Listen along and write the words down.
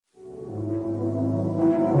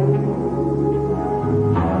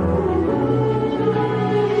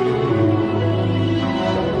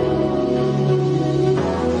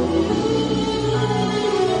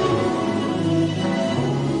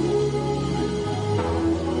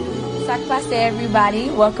Sakpase, everybody.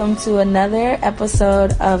 Welcome to another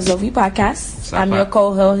episode of Zovi Podcast. I'm your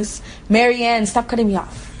co-host, Marianne. Stop cutting me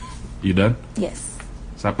off. You done? Yes.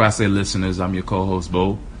 Sakpase listeners, I'm your co-host,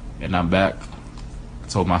 Bo, and I'm back. I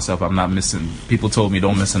told myself I'm not missing. People told me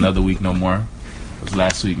don't miss another week no more. It was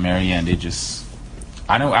last week, Marianne. They just...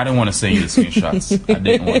 I didn't want to send you the screenshots. I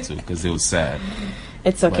didn't want to because it was sad.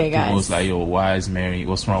 It's okay, but guys. People was like, yo, why is Mary...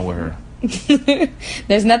 What's wrong with her?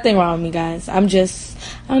 There's nothing wrong with me, guys. I don't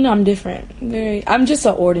know, I'm different. I'm just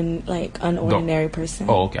an unordinary person.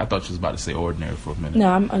 Oh, okay. I thought you was about to say ordinary for a minute. No,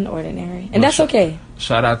 I'm unordinary. And that's okay.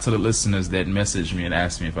 Shout out to the listeners that messaged me and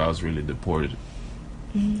asked me if I was really deported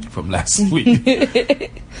from last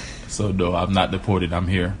week. So, no, I'm not deported. I'm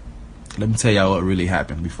here. Let me tell y'all what really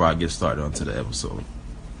happened before I get started onto the episode.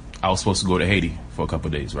 I was supposed to go to Haiti for a couple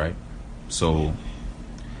of days, right? So,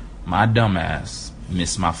 my dumb ass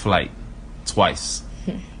missed my flight twice.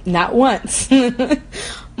 Not once,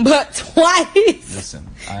 but twice. Listen,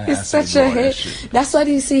 it's such a hit. That's why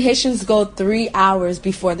you see Haitians go 3 hours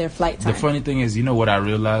before their flight time. The funny thing is, you know what I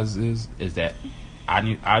realized is that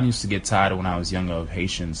I used to get tired when I was younger of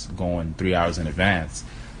Haitians going 3 hours in advance,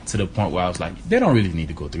 to the point where I was like, they don't really need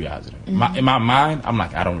to go 3 hours in advance. In my mind, I'm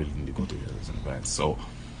like, I don't really need to go 3 hours in advance. So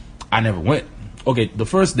I never went. Okay, the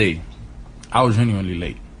first day, I was genuinely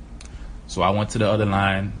late. So I went to the other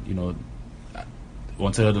line, they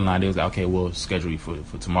was like, okay, we'll schedule you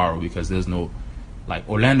for tomorrow, because there's no, like,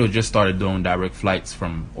 Orlando just started doing direct flights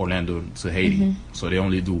from Orlando to Haiti. So they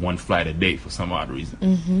only do one flight a day for some odd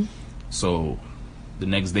reason. So the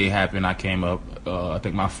next day happened, I came up, I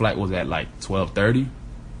think my flight was at like 12:30.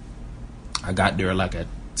 I got there like at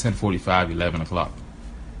 10:45, 11 o'clock.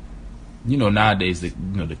 Nowadays,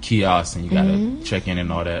 the kiosks, and you gotta check in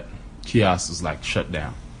and all that. Kiosks is like shut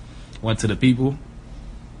down. Went to the people,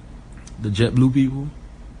 the JetBlue people.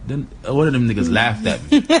 Then one of them niggas laughed at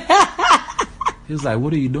me. He was like,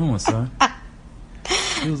 "What are you doing, son?"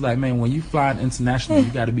 He was like, "Man, when you fly international, you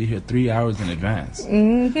got to be here 3 hours in advance,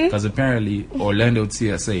 because apparently Orlando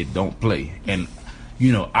TSA don't play." And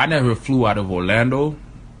I never flew out of Orlando,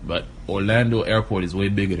 but Orlando Airport is way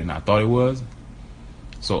bigger than I thought it was.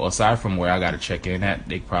 So aside from where I got to check in at,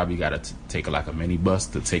 they probably got to take like a mini bus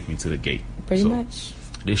to take me to the gate. Pretty much.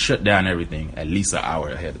 They shut down everything at least an hour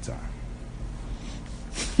ahead of time.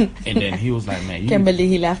 And then he was like, "Man, can't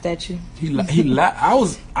believe he laughed at you." He laughed.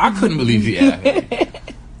 I couldn't believe he laughed at me.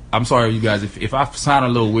 I'm sorry, you guys. If I sound a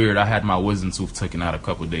little weird, I had my wisdom tooth taken out a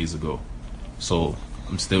couple of days ago, so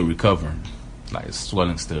I'm still recovering. Like,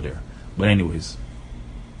 swelling's still there. But anyways,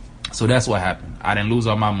 so that's what happened. I didn't lose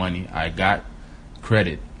all my money. I got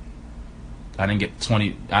credit. I didn't get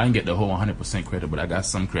the whole 100% credit, but I got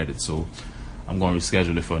some credit. So I'm going to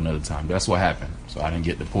reschedule it for another time. That's what happened. So I didn't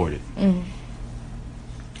get deported.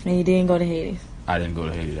 And you didn't go to Haiti? I didn't go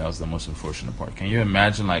to Haiti. That was the most unfortunate part. Can you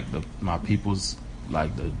imagine, like, my people's,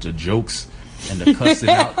 like, the jokes and the cussing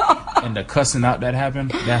out that happened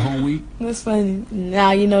that whole week? That's funny. Now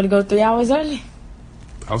you know to go 3 hours early?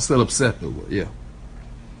 I was still upset, though, but yeah.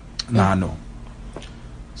 Nah, I know.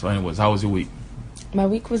 So anyways, how was your week? My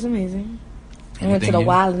week was amazing. I went to the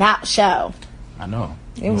Wild 'N Out show. I know.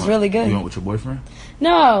 It was really good. You went with your boyfriend?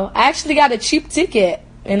 No, I actually got a cheap ticket,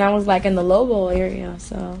 and I was like in the Lobo area.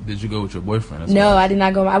 So did you go with your boyfriend? No, I did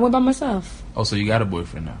not go. I went by myself. Oh, so you got a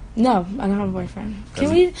boyfriend now? No, I don't have a boyfriend.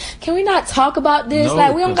 Can we not talk about this? No,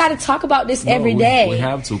 like, we don't got to talk about this every day. We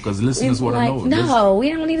have to, because listeners want to know. No, we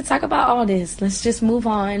don't need to talk about all this. Let's just move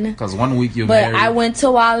on. Because one week you're married. But I went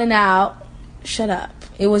to Wild 'N Out. Shut up.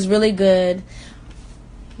 It was really good.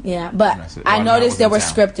 Yeah, but I noticed they were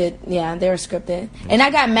scripted. Yeah, they were scripted. And I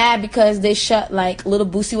got mad because they shut, like, Little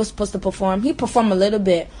Boosie was supposed to perform. He performed a little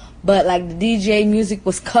bit, but, like, the DJ music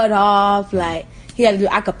was cut off. Like, he had to do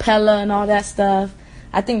a cappella and all that stuff.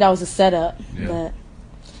 I think that was a setup. Yeah.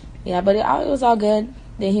 But it was all good.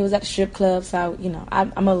 Then he was at the strip club, so,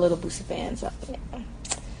 I'm a Little Boosie fan. So, yeah.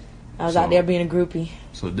 I was out there being a groupie.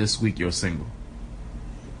 So this week you're single?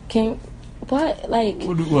 What? Like,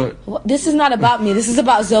 what? This is not about me. This is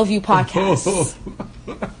about Zoview Podcast.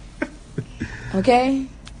 Okay?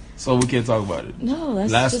 So we can't talk about it. No,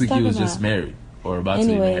 let's Last just week talk you was about just married, or about to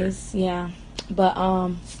be married. Anyways, yeah. But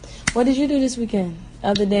what did you do this weekend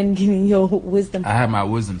other than getting your wisdom? I had my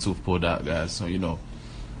wisdom tooth pulled out, guys. So we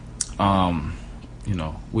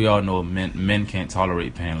all know men can't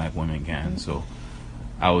tolerate pain like women can. So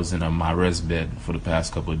I was in my rest bed for the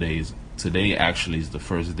past couple of days. Today actually is the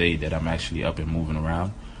first day that I'm actually up and moving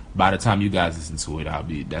around. By the time you guys listen to it,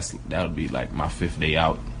 that'll be like my sixth day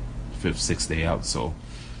out. So,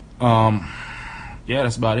 yeah,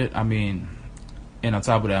 that's about it. I mean, and on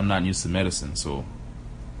top of that, I'm not used to medicine, so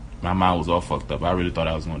my mind was all fucked up. I really thought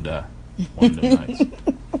I was gonna die. one of them nights.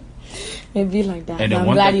 It'd be like that. And I'm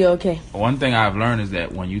glad you're okay. One thing I've learned is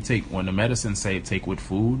that when the medicine say take with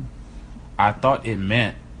food, I thought it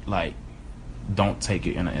meant like don't take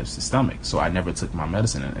it in an empty stomach. So I never took my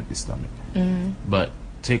medicine in an empty stomach. But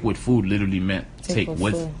take with food literally meant take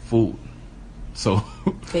with food. So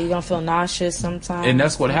you're gonna feel nauseous sometimes. And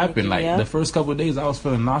that's what happened. Like the first couple of days I was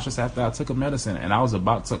feeling nauseous after I took a medicine, and I was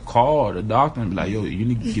about to call the doctor and be like, yo, you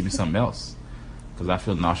need to give me something else. Because I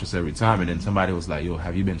feel nauseous every time. And then somebody was like, yo,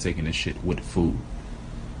 have you been taking this shit with food?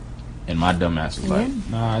 And my dumb ass was like,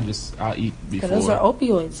 nah, I'll eat before. Because those are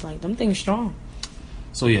opioids. Like, them things strong.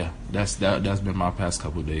 So, yeah, that's been my past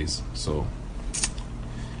couple of days. So,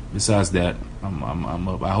 besides that, I'm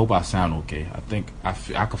up. I hope I sound okay. I think I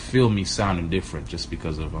could feel me sounding different just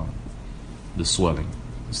because of the swelling.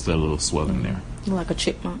 There's still a little swelling there. You're like a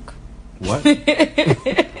chipmunk. What?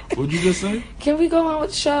 What'd you just say? Can we go on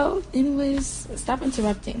with the show? Anyways, stop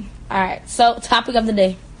interrupting. All right. So, topic of the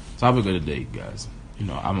day. Topic of the day, guys. You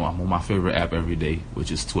know, I'm on my favorite app every day,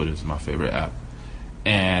 which is Twitter. It's my favorite app.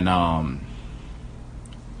 And I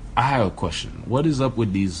have a question. What is up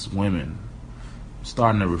with these women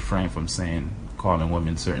starting to refrain from calling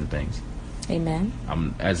women certain things? Amen.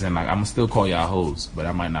 I'm gonna still call y'all hoes, but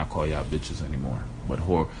I might not call y'all bitches anymore. But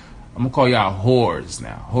I'm gonna call y'all whores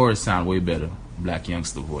now. Whores sound way better. Black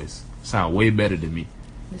youngster voice sound way better to me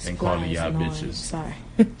than calling y'all bitches. Sorry.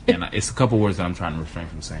 And it's a couple words that I'm trying to refrain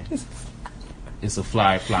from saying. It's a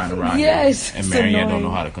fly flying around yes, here, and Marianne don't know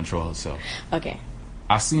how to control herself. Okay.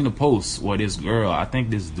 I seen a post where this girl, I think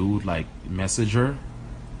this dude like messaged her.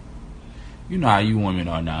 You know how you women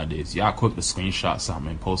are nowadays. Y'all quick to screenshot something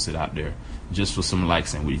and post it out there just for some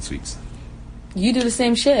likes and retweets. You do the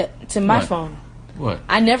same shit to my phone. What?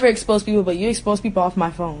 I never expose people, but you expose people off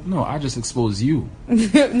my phone. No, I just expose you.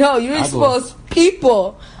 No, you expose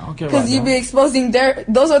people. I don't care about because you be exposing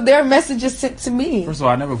those are their messages sent to me. First of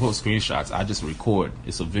all, I never post screenshots. I just record.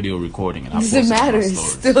 It's a video recording, and I post it matters. On my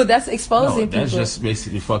stories. Still, that's exposing people. That's just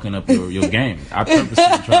basically fucking up your game. I purposely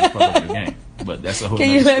try to fuck up your game, but that's a whole. Can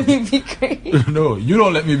you let me be great? No, you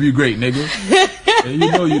don't let me be great, nigga. And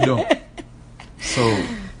you know you don't. So.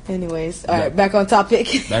 Anyways, all right, back on topic.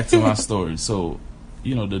 Back to my story. So,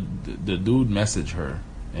 you know, the dude messaged her,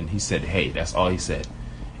 and he said, "Hey," that's all he said.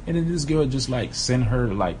 And then this girl just like sent her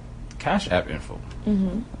like Cash App info.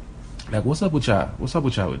 Like, what's up with y'all? What's up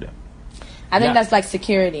with y'all with that? I think that's like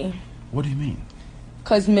security. What do you mean?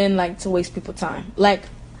 Because men like to waste people's time. Like,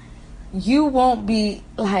 you won't be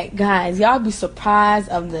like, guys, y'all be surprised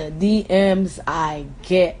of the DMs I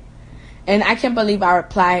get. And I can't believe I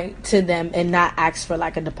reply to them and not ask for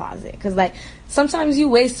like a deposit. Because like sometimes you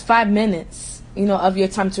waste 5 minutes, you know, of your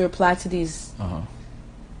time to reply to these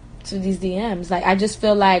DMs. Like, I just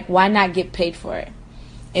feel like, why not get paid for it?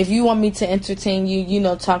 If you want me to entertain you, you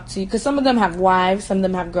know, talk to you. Because some of them have wives, some of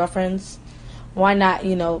them have girlfriends. Why not,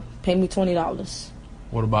 you know, pay me $20?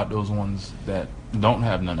 What about those ones that don't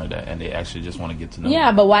have none of that and they actually just want to get to know you?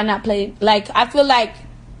 Yeah, but why not play? Like, I feel like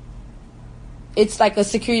it's like a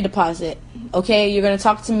security deposit, okay? You're going to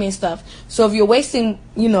talk to me and stuff. So if you're wasting,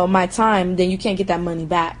 you know, my time, then you can't get that money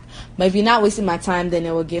back. But if you're not wasting my time, then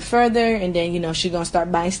it will get further. And then, you know, she's going to start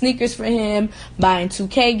buying sneakers for him, buying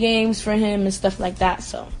 2K games for him and stuff like that.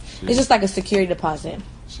 So it's just like a security deposit.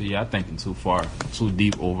 See, y'all thinking too far, too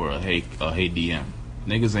deep over a hey DM.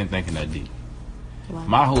 Niggas ain't thinking that deep. Wow.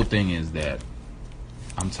 My whole thing is that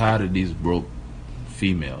I'm tired of these broke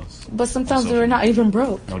females. But sometimes they're not even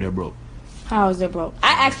broke. No, they're broke. How is it broke?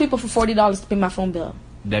 I asked people for $40 to pay my phone bill.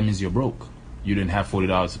 That means you're broke. You didn't have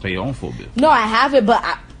 $40 to pay your own phone bill. No, I have it, but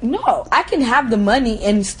I can have the money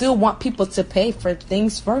and still want people to pay for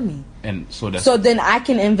things for me. And so then I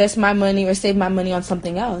can invest my money or save my money on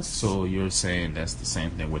something else. So you're saying that's the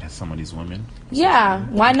same thing with some of these women? Yeah.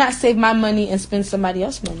 Why not save my money and spend somebody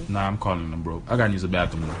else's money? Nah, I'm calling them broke. I gotta use the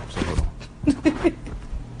bathroom now, so hold on.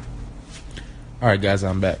 Alright guys,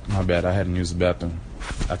 I'm back. My bad, I had to use the bathroom.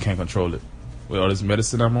 I can't control it. With all this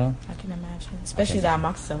medicine I'm on? I can imagine. Especially the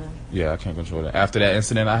amoxicillin. Yeah, I can't control that. After that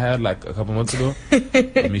incident I had like a couple months ago,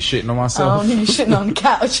 me shitting on myself. Oh, you shitting on the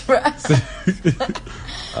couch, right?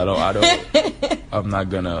 I'm not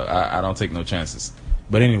gonna, I don't take no chances.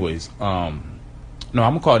 But anyways, no, I'm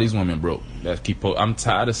gonna call these women broke. I'm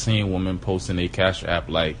tired of seeing women posting their Cash App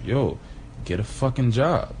like, yo, get a fucking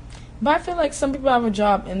job. But I feel like some people have a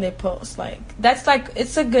job and they post like, that's like, I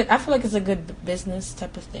feel like it's a good business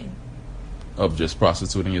type of thing. Of just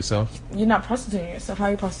prostituting yourself? You're not prostituting yourself. How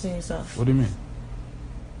are you prostituting yourself? What do you mean?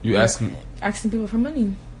 You're asking people for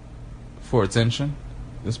money. For attention?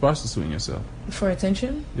 That's prostituting yourself. For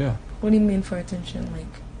attention? Yeah. What do you mean for attention? Like,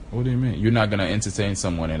 What do you mean? You're not gonna entertain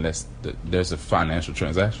someone unless there's a financial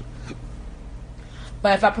transaction.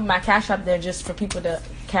 But if I put my Cash App there just for people to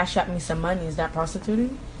Cash App me some money, is that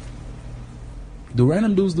prostituting? Do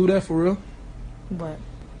random dudes do that for real? What?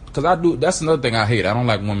 Because I do. That's another thing I hate. I don't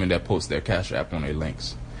like women that post their Cash App on their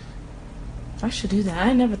links. I should do that.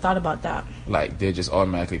 I never thought about that. Like, they just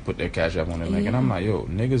automatically put their Cash App on their link. And I'm like, yo,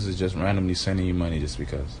 niggas is just randomly sending you money just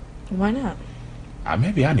because. Why not?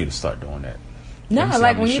 Maybe I need to start doing that. No,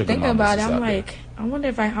 like, when you think about it, I'm like, I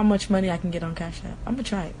wonder how much money I can get on Cash App. I'm going to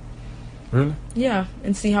try it. Really? Yeah,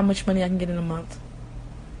 and see how much money I can get in a month.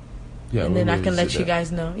 Yeah, and then I can let you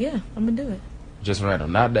guys know. Yeah, I'm going to do it. Just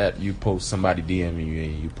random. Not that you post somebody DMing you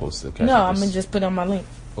and you post the Cash App. No, I'm going to just put it on my link.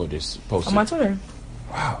 Or just post on my Twitter.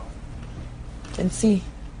 Wow. And see.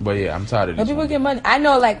 But yeah, I'm tired of this. People get money. I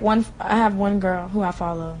know, like, I have one girl who I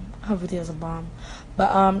follow. Her videos are bomb.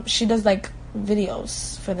 But she does, like,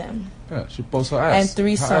 videos for them. Yeah, she posts her ass. And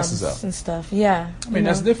threesomes and stuff. Yeah. I mean,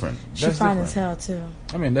 that's different. She's fine as hell, too.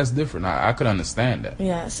 I mean, that's different. I could understand that.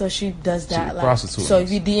 Yeah, so she does that. Like, prostitute. So if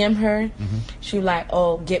you DM her, she like,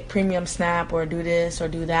 oh, get premium Snap or do this or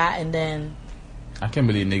do that, and then... I can't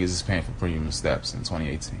believe niggas is paying for premium Snaps in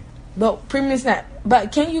 2018. But premium Snap...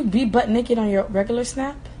 But can you be butt naked on your regular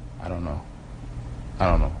Snap? I don't know.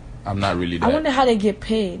 I'm not really that. I wonder how they get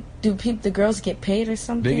paid. Do the girls get paid or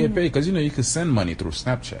something? They get paid because, you could send money through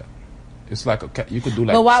Snapchat. It's like you could do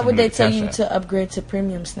like. But why would they tell you to upgrade to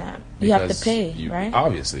premium Snap? You have to pay, right?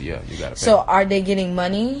 Obviously, yeah, you gotta pay. So are they getting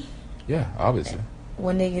money? Yeah, obviously.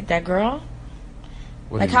 When they get that girl?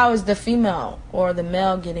 Like, how is the female or the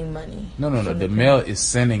male getting money? No. The male is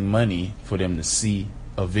sending money for them to see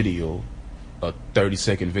a video, a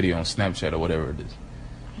 30-second video on Snapchat or whatever it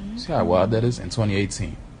is. See how wild that is in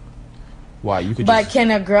 2018. Why you could? But can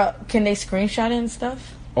they screenshot it and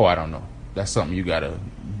stuff? Oh, I don't know. That's something you gotta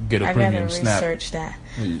get a premium Snap. Research that.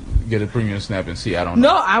 Get a premium Snap and see. I don't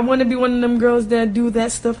know. No, I want to be one of them girls that do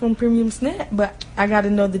that stuff on premium Snap, but I got to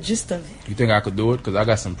know the gist of it. You think I could do it? Because I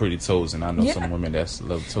got some pretty toes, and I know some women that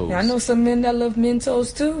love toes. Yeah, I know some men that love men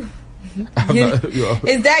toes too.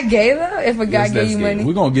 Is that gay though? If a guy gave you money,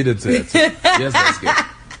 we're gonna get into that too. Yes, that's gay.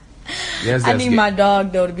 Yes, that's I need my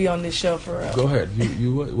dog though to be on this show for real. Go ahead.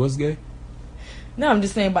 You what's gay? No, I'm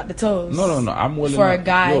just saying about the toes. No. I'm willing for a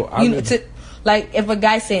guy. Like, if a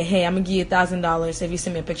guy said, "Hey, I'm gonna give you $1,000 if you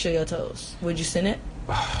send me a picture of your toes," would you send it?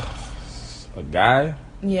 A guy?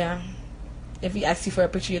 Yeah. If he asks you for a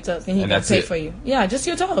picture of your toes, and he can pay for you. Yeah, just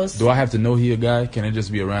your toes. Do I have to know he a guy? Can it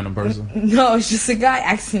just be a random person? No, it's just a guy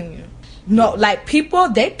asking you. No, like, people,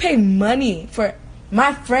 they pay money for...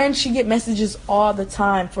 My friend, she get messages all the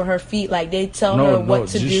time for her feet. Like, they tell her what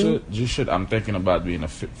to do. You should. I'm thinking about being a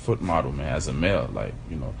foot model, man, as a male. Like,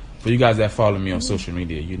 for you guys that follow me on social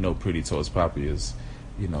media, Pretty Toes Poppy is,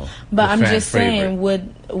 But I'm just saying,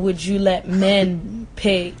 would you let men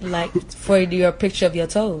pay, like, for your picture of your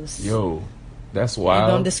toes? Yo, that's wild.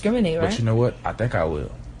 You don't discriminate, right? But you know what? I think I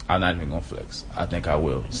will. I'm not even going to flex. I think I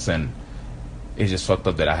will send. It's just fucked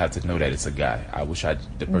up that I have to know that it's a guy. I wish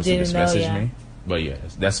the person just messaged me. But yeah,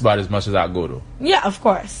 that's about as much as I go though. Yeah, of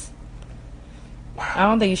course. Wow. I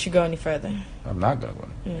don't think you should go any further. I'm not gonna go.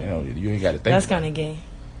 You ain't got to think. That's kind of gay.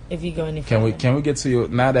 If you go any further. Can we get to your?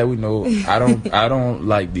 Now that we know, I don't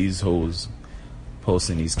like these hoes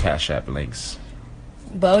posting these Cash App links.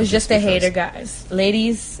 But it's just a hater, guys.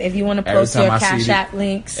 Ladies, if you want to post your Cash App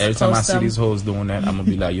links, every time I see these hoes doing that, I'm gonna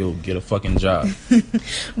be like, yo, get a fucking job.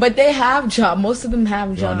 But they have jobs. Most of them have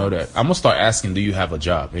jobs. I know that. I'm gonna start asking, do you have a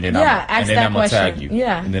job? And then I'm gonna tag you.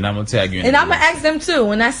 Yeah. And then I'm gonna tag you. And I'm gonna ask them too.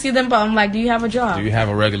 When I see them, but I'm like, do you have a job? Do you have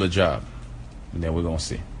a regular job? And then we're gonna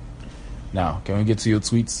see. Now, can we get to your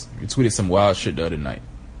tweets? You tweeted some wild shit the other night.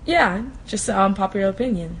 Yeah, just an unpopular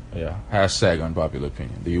opinion. Yeah, hashtag unpopular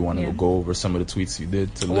opinion. Do you want to go over some of the tweets you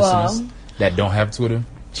did to listeners that don't have Twitter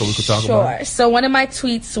so we could talk about it? Sure. So one of my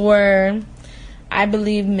tweets were, I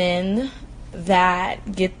believe men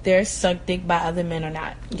that get their sucked dick by other men are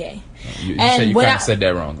not gay. You said you kind of said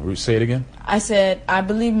that wrong. Say it again. I said, I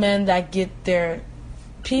believe men that get their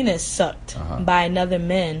penis sucked by another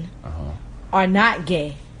man are not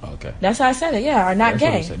gay. Okay. That's how I said it. Yeah, are not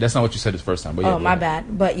gay. That's not what you said the first time. But yeah, my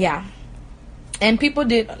bad. But yeah. And people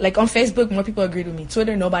did, like on Facebook, more people agreed with me.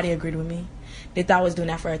 Twitter, nobody agreed with me. They thought I was doing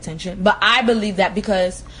that for attention. But I believe that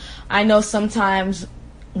because I know sometimes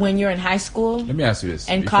when you're in high school. Let me ask you this.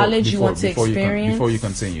 And college, you want to experience. Before you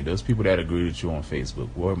continue, those people that agreed with you on Facebook,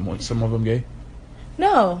 were some of them gay?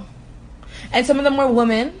 No. And some of them were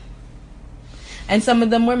women. And some of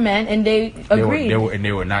them were men. And they agreed.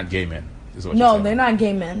 They were not gay men. No, they're not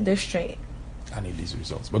gay men. They're straight. I need these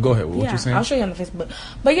results. But go ahead. What you saying? I'll show you on the Facebook.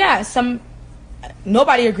 But yeah,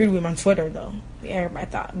 nobody agreed with me on Twitter though. everybody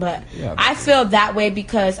thought. But I feel that way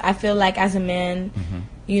because I feel like as a man,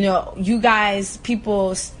 you know, you guys,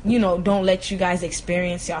 people, you know, don't let you guys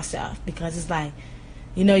experience yourself because it's like,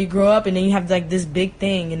 you know, you grow up and then you have like this big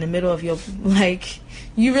thing in the middle of your, like,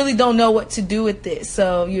 you really don't know what to do with it.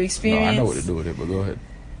 So you experience. No, I know what to do with it, but go ahead.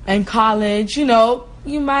 In college, you know,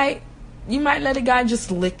 you might let a guy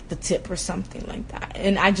just lick the tip or something like that.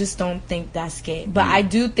 And I just don't think that's gay. But I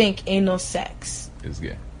do think anal sex is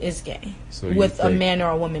gay. So with a man or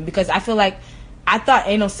a woman. Because I feel like, I thought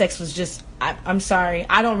anal sex was just, I'm sorry,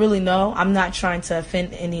 I don't really know. I'm not trying to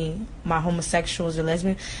offend my homosexuals or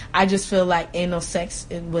lesbians. I just feel like anal sex,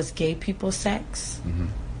 it was gay people's sex.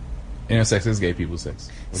 Anal sex is gay people's sex.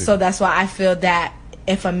 So that's why I feel that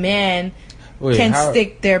if a man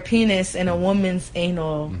stick their penis in a woman's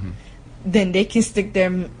anal, then they can stick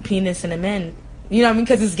their penis in a man. You know what I mean?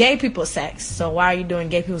 Because it's gay people's sex. So why are you doing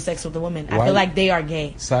gay people's sex with a woman? I feel like they are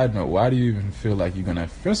gay. Side note, why do you even feel like you're going to...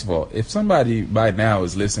 First of all, if somebody by now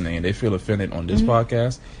is listening and they feel offended on this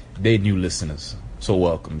podcast, they new listeners. So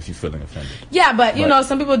welcome if you're feeling offended. Yeah, but you know,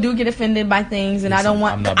 some people do get offended by things, and I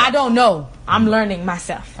don't know. I'm learning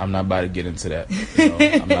myself. I'm not about to get into that. You know?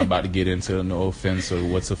 I'm not about to get into no offense or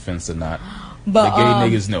what's offense or not. But the gay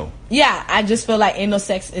niggas know. Yeah, I just feel like anal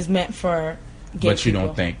sex is meant for gay But you people.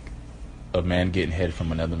 don't think a man getting head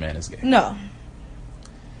from another man is gay? No.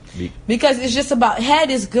 Because it's just about...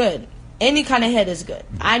 Head is good. Any kind of head is good.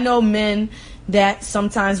 I know men that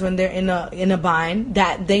sometimes when they're in a bind,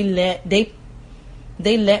 that they let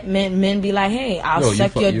men be like, hey, I'll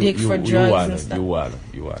suck your dick for drugs and stuff.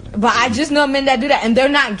 You wildin'. But I just know men that do that, and they're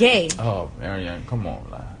not gay. Oh, Marianne, come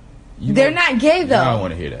on. They're not gay, though. I don't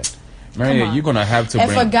want to hear that. Marianne, you're going to have to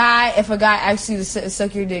If a guy asks you to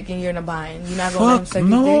suck your dick and you're in a bind, you're not going to let him suck your dick?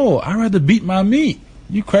 No, I'd rather beat my meat.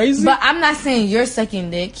 You crazy? But I'm not saying you're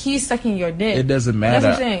sucking dick. He's sucking your dick. It doesn't matter.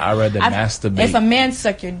 I'd rather masturbate. If a man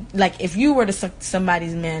suck your... Like, if you were to suck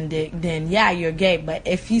somebody's man dick, then, yeah, you're gay. But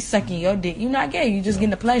if he's sucking your dick, you're not gay. You're just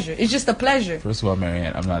getting a pleasure. It's just a pleasure. First of all,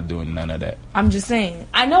 Marianne, I'm not doing none of that. I'm just saying.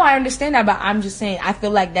 I know I understand that, but I'm just saying. I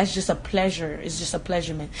feel like that's just a pleasure. It's just a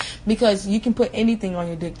pleasurement. Because you can put anything on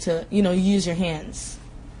your dick to, you know, use your hands.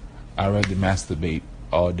 I'd rather masturbate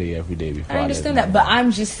all day, every day before I understand that, but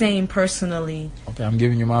I'm just saying personally. Okay, I'm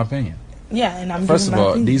giving you my opinion. Yeah, and I'm First of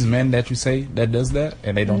all, these men that you say that does that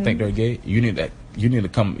and they don't think they're gay, you need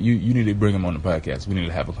to bring them on the podcast. We need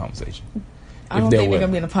to have a conversation. I don't think they're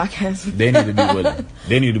gonna be in the podcast. They need to be willing.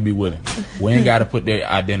 They need to be willing. We ain't got to put their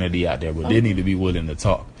identity out there, but they need to be willing to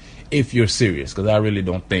talk. If you're serious, because I really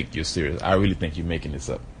don't think you're serious. I really think you're making this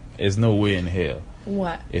up. There's no way in hell.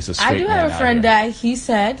 What? It's a straight man. I do have a friend that he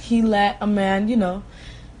said he let a man, you know,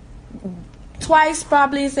 twice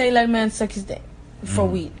probably say let a man suck his dick for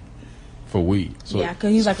weed. For weed? So yeah,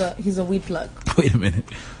 because he's a weed plug. Wait a minute.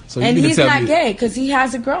 So and he's not gay because he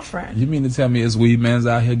has a girlfriend. You mean to tell me it's weed men's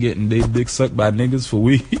out here getting their dick sucked by niggas for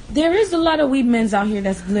weed? There is a lot of weed men's out here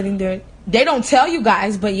that's letting their... They don't tell you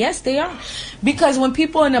guys, but yes, they are. Because when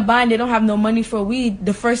people in a bind, they don't have no money for weed,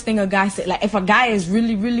 the first thing a guy said, like, if a guy is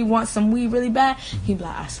really wants some weed really bad, he be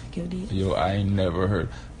like, I suck your dick. Yo, I ain't never heard...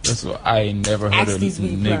 That's what I ain't never heard of these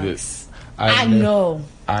weed niggas. I know.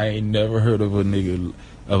 I ain't never heard of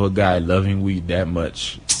a guy loving weed that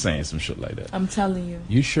much saying some shit like that. I'm telling you.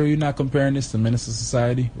 You sure you're not comparing this to Menace to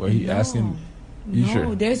Society where he asking? You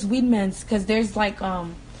sure? There's weed men's because there's like I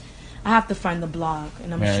have to find the blog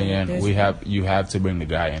and I'm Marianne, sure you have to bring the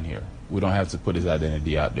guy in here. We don't have to put his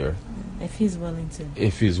identity out there. If he's willing to.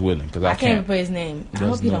 If he's willing, because I can't even put his name. I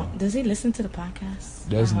hope you don't. Does he listen to the podcast?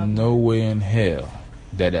 There's no way in hell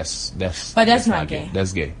that's. But that's not gay.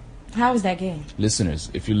 That's gay. How is that gay? Listeners,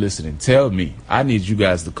 if you're listening, tell me. I need you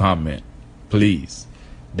guys to comment, please.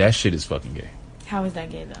 That shit is fucking gay. How is that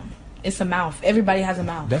gay though? It's a mouth. Everybody has a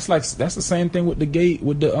mouth. That's the same thing with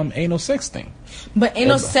the anal sex thing. But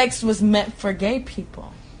anal sex was meant for gay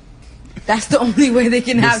people. That's the only way they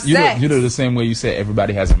can have sex. You know the same way you said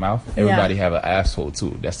everybody has a mouth. Everybody have an asshole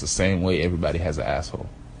too. That's the same way everybody has an asshole.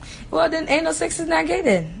 Well, then anal sex is not gay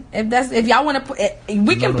then. If y'all want to put it,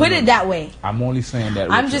 we can put it that way. I'm only saying that.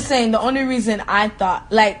 I'm just saying the only reason I thought,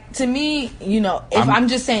 like, to me, you know, if I'm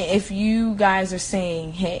just saying, if you guys are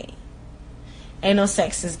saying, hey, anal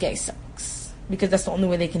sex is gay sex, because that's the only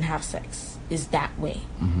way they can have sex, is that way.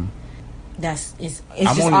 Mm-hmm. It's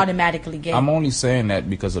just automatically gay. I'm only saying that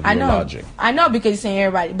because of your logic. I know, because you're saying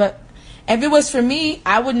everybody, but if it was for me,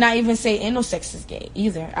 I would not even say anal sex is gay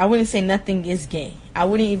either. I wouldn't say nothing is gay. I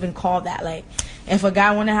wouldn't even call that. Like, if a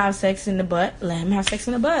guy want to have sex in the butt, let him have sex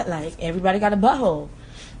in the butt. Like, everybody got a butthole.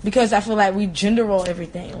 Because I feel like we gender role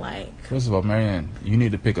everything. Like, first of all, Marianne, you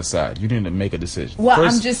need to pick a side. You need to make a decision. Well,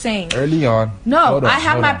 first, I'm just saying. Early on. No, I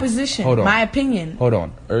have my position. Hold on. My opinion. Hold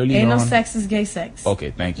on. Early Ain't on. no sex is gay sex. Okay,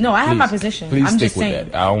 thank you. No, I have my position. Please I'm stick just with saying.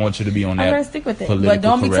 that. I don't want you to be on that. I'm gonna stick with it. But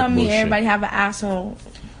don't be telling me everybody have an asshole.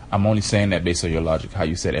 I'm only saying that based on your logic. How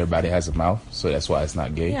you said everybody has a mouth, so that's why it's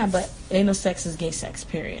not gay. Yeah, but ain't no sex is gay sex.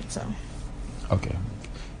 Period. So. Okay.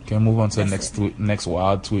 Can we move on to the next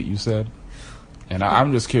wild tweet you said? And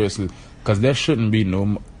I'm just curious. Because there shouldn't be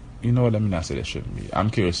no... You know what? Let me not say there shouldn't be. I'm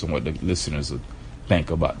curious on what the listeners would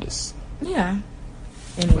think about this. Yeah.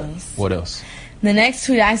 Anyways. What else? The next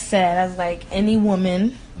tweet I said, I was like, any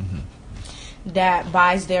woman that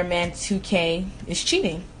buys their man 2K is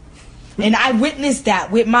cheating. And I witnessed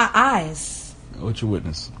that with my eyes. What you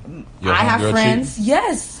witness? I have friends. Cheating?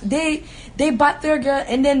 Yes. They bought their girl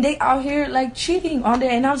and then they out here like cheating on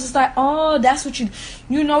there. And I was just like, oh, that's what you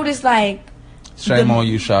notice like... Shame on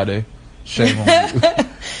you, Sade. Shame on you.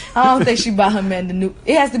 I don't think she bought her man the new.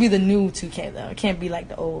 It has to be the new 2K though. It can't be like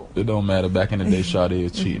the old. It don't matter. Back in the day, Sade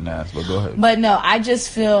was cheating ass. But go ahead. But no, I just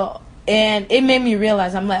feel, and it made me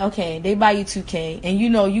realize. I'm like, okay, they buy you 2K, and you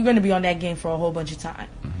know you're gonna be on that game for a whole bunch of time.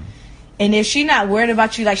 And if she not worried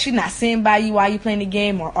about you, like she's not sitting by you while you playing the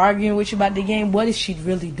game or arguing with you about the game, what is she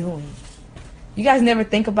really doing? You guys never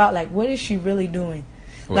think about like what is she really doing?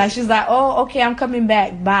 What? Like she's like, oh, okay, I'm coming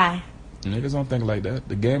back. Bye. Niggas don't think like that.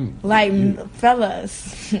 The game... Like,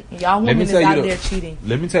 fellas, y'all women is out there cheating.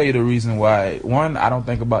 Let me tell you the reason why. One, I don't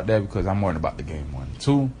think about that because I'm worried about the game. One.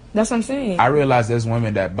 Two... That's what I'm saying. I realize there's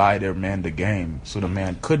women that buy their man the game so the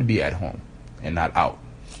man could be at home and not out.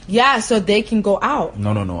 Yeah, so they can go out.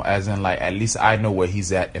 No. As in, like, at least I know where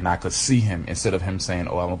he's at and I could see him instead of him saying,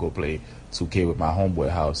 oh, I'm going to go play 2K with my homeboy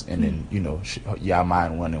house and then, you know, y'all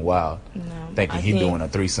mind running wild. No, thinking he doing a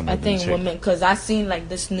threesome with I think women, because I seen, like,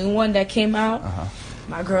 this new one that came out.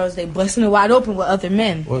 My girls, they busting it wide open with other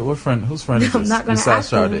men. What friend? Whose friend is this? I'm not going to ask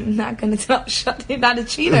them. I'm not going to tell Sade. Not a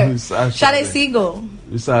cheater. Sade Siegel.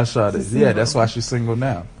 Besides Sade. Yeah, that's why she's single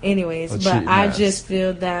now. Anyways, but I just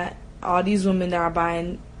feel that all these women that are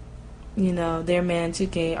buying, you know, their man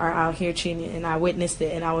 2K are out here cheating, and I witnessed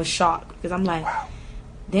it, and I was shocked because I'm like, wow.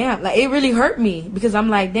 Damn, like it really hurt me because I'm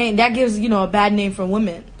like, dang, that gives, you know, a bad name for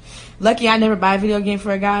women. Lucky I never buy a video game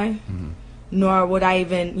for a guy, nor would I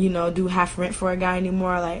even, you know, do half rent for a guy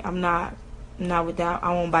anymore. Like I'm not with that.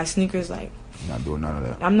 I won't buy sneakers. Like not doing none of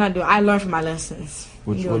that. I'm not doing. I learned from my lessons.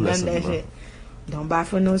 What lesson, that shit. Don't buy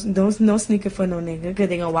for no sneaker for no nigga because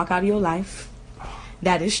they gonna walk out of your life.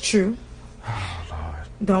 That is true. Oh Lord.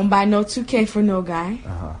 Don't buy no 2K for no guy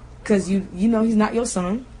because you know he's not your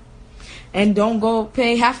son. And don't go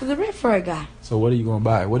pay half of the rent for a guy. So what are you gonna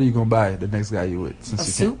buy? What are you gonna buy the next guy you with? Since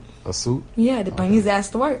a suit. A suit? Yeah, to bring his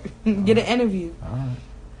ass to work. Get an interview. All right.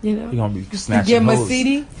 You know, he gonna be snatching give him hoes. A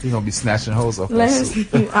CD. He gonna be snatching hoes off that suit.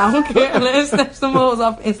 I don't care. Let him snatch some hoes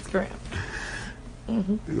off Instagram.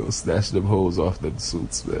 He gonna snatch them hoes off them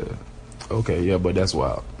suits, man. Okay, yeah, but that's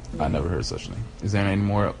wild. I never heard such a thing. Is there any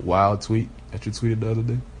more wild tweet that you tweeted the other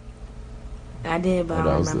day? I did, but I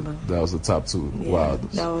don't remember. That was the top two wild.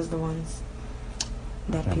 That was the ones.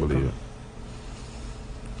 I can't believe it.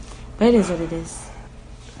 But it is what it is.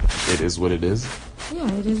 It is what it is?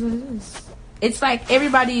 Yeah, it is what it is. It's like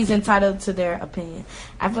everybody's entitled to their opinion.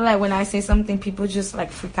 I feel like when I say something, people just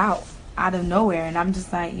like freak out of nowhere. And I'm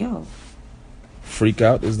just like, yo. Freak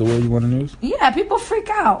out is the word you want to use? Yeah, people freak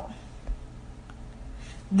out.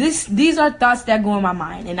 These are thoughts that go in my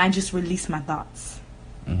mind. And I just release my thoughts.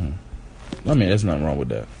 I mean, there's nothing wrong with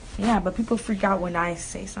that. Yeah, but people freak out when I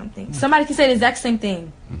say something. Somebody can say the exact same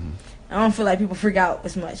thing. I don't feel like people freak out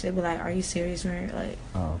as much. They be like, "Are you serious, man?" Like,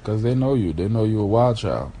 oh, because they know you. They know you're a wild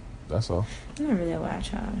child. That's all. I'm not really a wild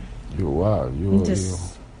child. You're wild.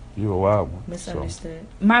 You're a wild one. Misunderstood.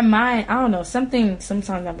 So. My mind, I don't know. Sometimes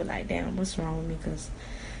I be like, "Damn, what's wrong with me?" Because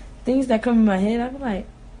things that come in my head, I be like,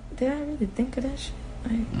 "Did I really think of that shit?"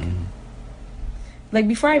 Like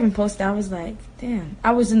before I even posted, I was like, "Damn!"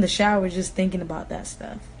 I was in the shower just thinking about that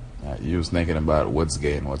stuff. You was thinking about what's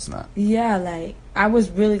gay and what's not. Yeah, like I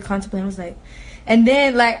was really contemplating. I was like, and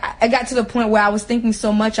then like I got to the point where I was thinking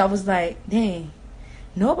so much. I was like, dang,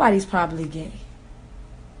 nobody's probably gay.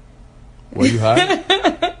 Were you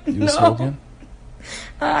high? You was smoking?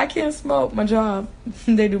 I can't smoke. My job,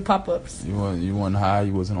 they do pop-ups. You weren't high.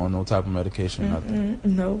 You wasn't on no type of medication. Nothing.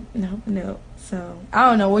 No. So I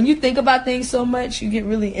don't know. When you think about things so much, you get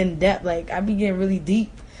really in depth. Like I be getting really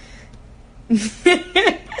deep.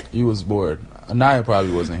 You was bored. Anaya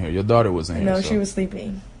probably wasn't here. Your daughter wasn't here. No, she was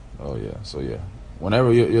sleeping. Oh yeah, so yeah.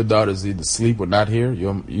 Whenever your daughter's either asleep or not here,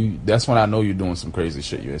 that's when I know you're doing some crazy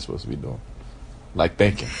shit you ain't supposed to be doing, like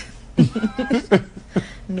thinking.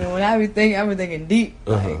 No, when I be thinking deep.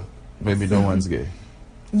 Like, maybe no one's gay.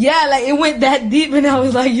 Yeah, like it went that deep, and I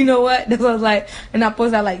was like, you know what? That's what I was like, and I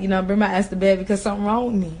posted out like, bring my ass to bed because something wrong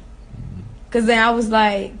with me. Because then I was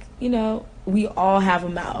like, we all have a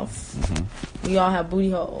mouth, we all have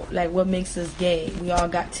booty hole. Like, what makes us gay? We all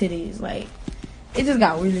got titties. Like, it just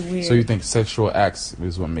got really weird. So you think sexual acts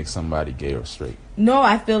is what makes somebody gay or straight? No,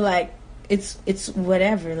 I feel like it's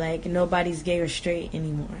whatever. Like, nobody's gay or straight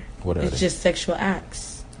anymore. Whatever. It's just sexual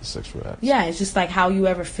acts. Sexual acts. Yeah, it's just like how you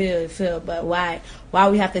ever feel. But why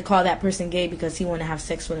we have to call that person gay because he want to have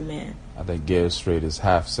sex with a man? I think gay or straight is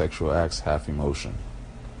half sexual acts, half emotion.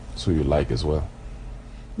 It's who you like as well.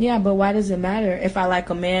 Yeah, but why does it matter if I like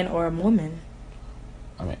a man or a woman?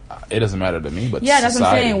 I mean, it doesn't matter to me, but yeah, that's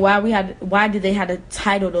society, what I'm saying. Why did they have to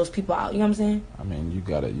title those people out? You know what I'm saying? I mean, you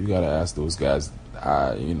gotta ask those guys.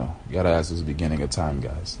 You gotta ask those beginning of time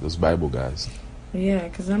guys, those Bible guys. Yeah,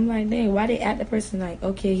 because I'm like, dang, why they act the person like,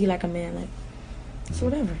 okay, he like a man, like, it's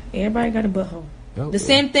whatever. Everybody got a butthole. The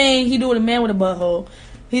same thing he do with a man with a butthole,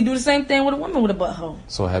 he do the same thing with a woman with a butthole.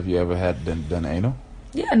 So have you ever done anal?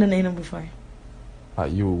 Yeah, I done anal before.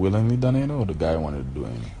 You were willingly done anal, or the guy wanted to do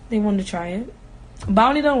anal? They wanted to try it. But I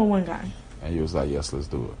only done with one guy. And you was like, yes, let's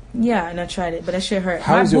do it. Yeah, and I tried it, but that shit hurt.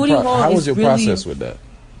 How was your process with that?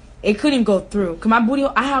 It couldn't go through. Cause my booty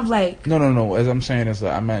hole, I have like... No. As I'm saying is,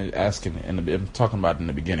 I'm asking, I'm talking about in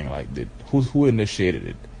the beginning, like, who initiated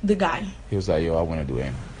it? The guy. He was like, yo, I want to do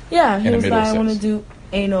anal. Yeah, he was like, I want to do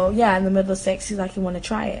anal. Yeah, in the middle of sex, he's like, he want to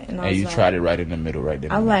try it. And you like, tried it right in the middle, right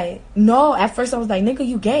there. I was like, no. At first, I was like, nigga,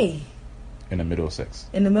 you gay. In the middle of sex.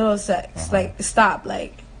 In the middle of sex, like, stop,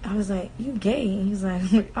 like. I was like, you gay? And he's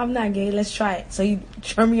like, I'm not gay. Let's try it. So he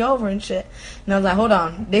turned me over and shit. And I was like, hold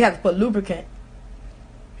on. They have to put lubricant.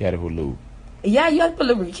 You had to put lube. Yeah, you have to put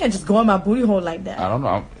lubricant. You can't just go in my booty hole like that. I don't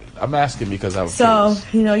know. I'm asking because I was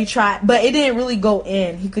curious. You tried. But it didn't really go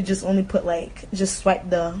in. He could just only put, like, just swipe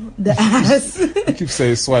the ass. You keep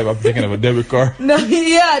saying swipe. I'm thinking of a debit card. No,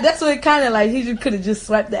 yeah, that's what it kind of like. He could have just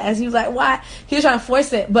swiped the ass. He was like, why? He was trying to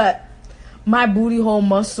force it. But my booty hole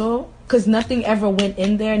muscle... Because nothing ever went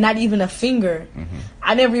in there, not even a finger.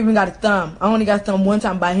 I never even got a thumb. I only got a thumb one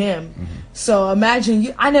time by him. So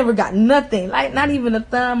imagine I never got nothing, like not even a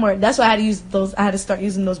thumb. Or that's why I had to use those. I had to start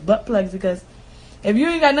using those butt plugs because if you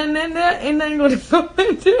ain't got nothing in there, ain't nothing going to go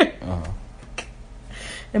in there.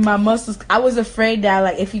 And my muscles, I was afraid that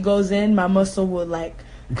like if he goes in, my muscle would like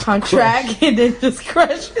contract and then just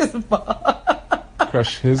crush his balls.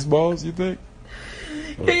 Crush his balls, you think?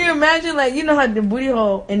 Can you imagine, like, you know how the booty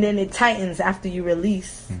hole, and then it tightens after you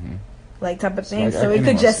release, like, type of thing. Like, so it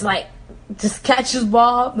could just, like, just catch his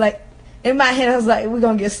ball. Like, in my head, I was like, we're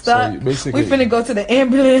going to get stuck. So we finna go to the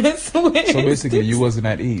ambulance. So basically, you wasn't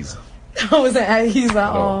at ease. I wasn't at ease at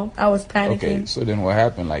all. I was panicking. Okay, so then what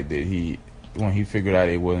happened? Like, when he figured out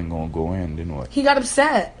it wasn't going to go in, then what? He got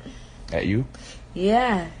upset. At you?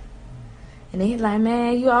 Yeah. And then he's like,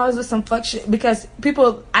 man, you always do some fuck shit. Because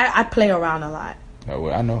people, I play around a lot.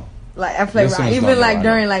 Well, I know. Like, I play around. Even, like,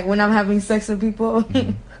 during, like, when I'm having sex with people,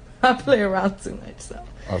 I play around too much, so.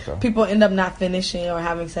 Okay. People end up not finishing or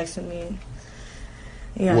having sex with me.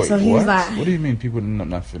 Yeah, wait, so he's like... What do you mean people end up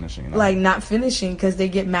not finishing? Like, not finishing because they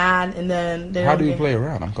get mad and then... How do you play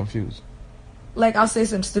around? I'm confused. Like, I'll say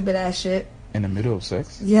some stupid-ass shit. In the middle of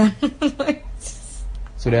sex? Yeah.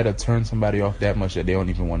 So that'll turn somebody off that much that they don't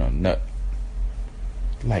even want to nut.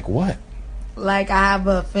 Like what? Like, I have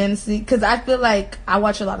a fantasy, because I feel like I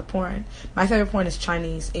watch a lot of porn. My favorite porn is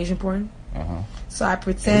Chinese, Asian porn. So I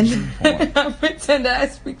pretend, I pretend that I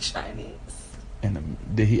speak Chinese. And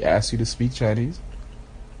did he ask you to speak Chinese?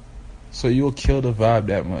 So you'll kill the vibe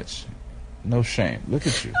that much? No shame. Look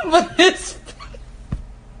at you. But it's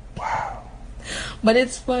wow. But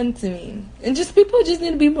it's fun to me, and just people just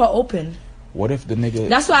need to be more open. What if the nigga...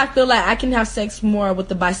 That's why I feel like I can have sex more with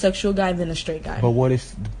the bisexual guy than a straight guy. But what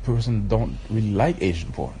if the person don't really like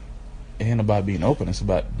Asian porn? It ain't about being open. It's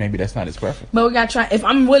about maybe that's not his preference. But we gotta try... If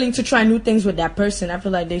I'm willing to try new things with that person, I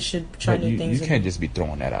feel like they should try new things. You can't just be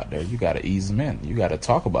throwing that out there. You gotta ease them in. You gotta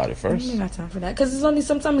talk about it first. I ain't got time for that. Because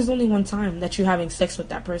sometimes it's only one time that you're having sex with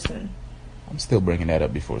that person. I'm still bringing that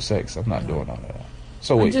up before sex. I'm not doing all that.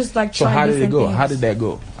 So wait, just like so how did it go? Things. How did that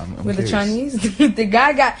go? I'm with curious. The Chinese? The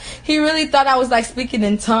guy he really thought I was like speaking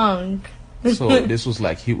in tongue. So this was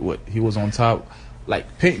like he was on top.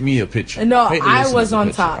 Like, paint me a picture. No, I was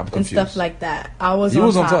on top and stuff like that. I was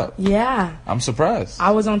on top. Yeah. I'm surprised. I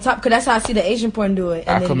was on top because that's how I see the Asian porn do it.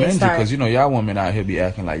 And I commend you because y'all women out here be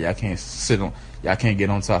acting like y'all can't get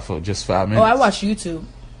on top for just 5 minutes. Oh, I watch YouTube.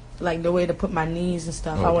 Like the way to put my knees and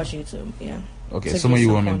stuff. I watch YouTube. Yeah. Okay, some of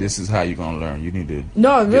you women, this is how you're gonna learn. You need to.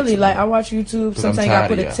 No, really, like I watch YouTube. Sometimes I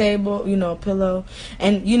put a table, a pillow,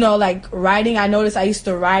 and like riding. I noticed I used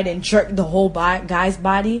to ride and jerk the whole guy's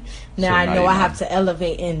body. Now I know I have to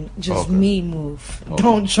elevate and just me move. Okay.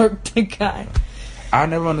 Don't jerk the guy. I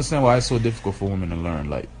never understand why it's so difficult for women to learn.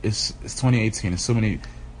 Like it's 2018. There's so many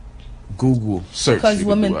Google search because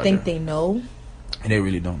women think they know. And they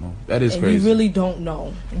really don't know. That is crazy. You really don't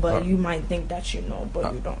know, but you might think that you know,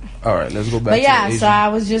 but you don't. All right, let's go back. But yeah, so I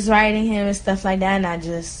was just writing him and stuff like that, and I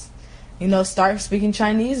just, start speaking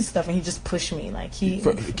Chinese and stuff, and he just pushed me like he.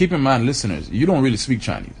 Keep in mind, listeners, you don't really speak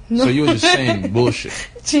Chinese, so you were just saying bullshit.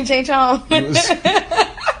 Ching ching chong.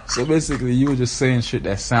 So basically, you were just saying shit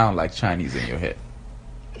that sound like Chinese in your head.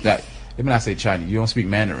 That let me not say Chinese. You don't speak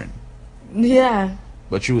Mandarin. Yeah.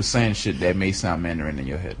 But you were saying shit that may sound Mandarin in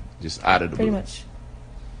your head, just out of the blue. Pretty much.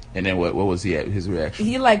 And then what was his reaction?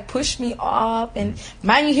 He pushed me off, and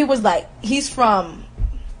mind you, he was he's from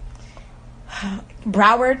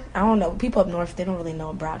Broward. I don't know. People up north, they don't really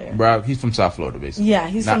know Broward. He's from South Florida, basically. Yeah,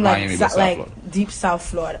 he's not from Miami, but South Florida. Deep South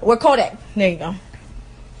Florida. We're Kodak. There you go.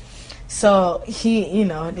 So he,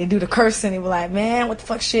 they do the cursing. He was like, "Man, what the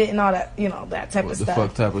fuck shit," and all that, that type of stuff. What the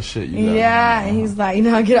fuck type of shit you got? Yeah, and he's like,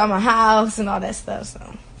 get out of my house and all that stuff.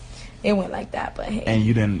 So it went like that. But hey, and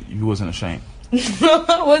you wasn't ashamed. No,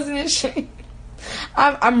 I wasn't ashamed.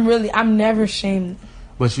 I'm never ashamed.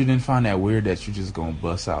 But you didn't find that weird that you just gonna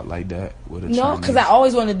bust out like that with a No, because I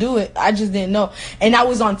always wanted to do it. I just didn't know. And I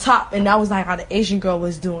was on top, and that was like how the Asian girl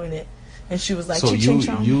was doing it. And she was like, so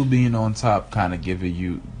you being on top kind of gave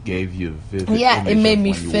you vivid. Yeah, it made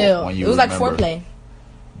me feel. It was like foreplay.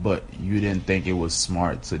 But you didn't think it was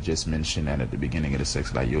smart to just mention that at the beginning of the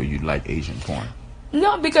sex, like, yo, you like Asian porn.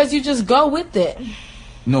 No, because you just go with it.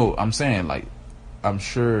 No, I'm saying, I'm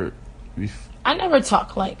sure. I never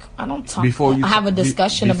talk I don't talk. Before you have a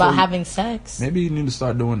discussion about having sex. Maybe you need to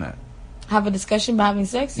start doing that. Have a discussion about having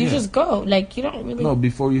sex. You just go. You don't really. No,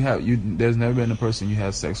 before there's never been a person you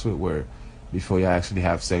have sex with where, before you actually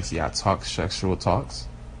have sex, y'all talk sexual talks,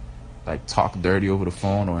 talk dirty over the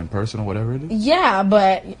phone or in person or whatever it is. Yeah,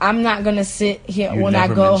 but I'm not gonna sit here when I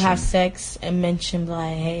go have sex and mention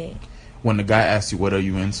hey. When the guy asks you what are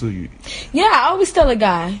you into, Yeah, I always tell a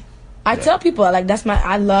guy. I tell people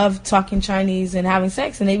I love talking Chinese and having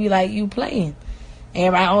sex, and they be like, "You playing?"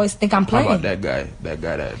 Everybody always think I'm playing. How about that guy? That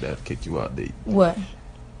guy that kicked you out. What?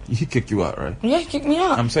 He kicked you out, right? Yeah, he kicked me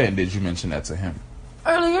out. I'm saying, did you mention that to him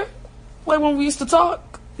earlier? When we used to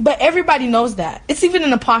talk. But everybody knows that. It's even in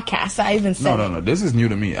the podcast. I even said. No. This is new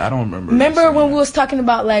to me. I don't remember. Remember when we was talking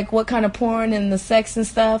about what kind of porn and the sex and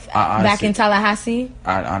stuff back in Tallahassee?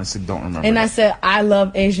 I honestly don't remember. And I said I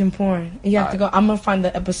love Asian porn. You have to go. I'm gonna find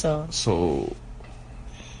the episode. So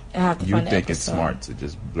I have to find the episode. You think it's smart to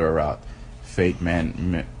just blur out fake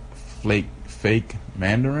Mandarin?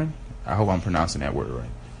 I hope I'm pronouncing that word right.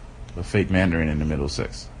 But fake Mandarin in the middle of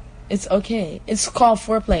sex. It's okay. It's called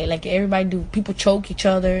foreplay. Everybody do. People choke each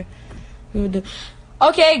other. People do.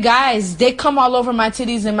 Okay, guys, they come all over my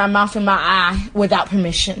titties and my mouth and my eye without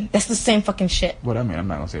permission. That's the same fucking shit. Well, I'm not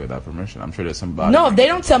gonna say without permission. I'm sure there's some body. No, they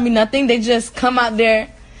don't tell me nothing. They just come out there.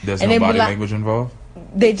 There's no body language involved.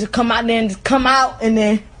 They just come out there and just come out and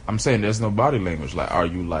then. I'm saying there's no body language. Are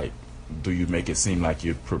you do you make it seem like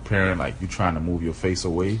you're preparing, you're trying to move your face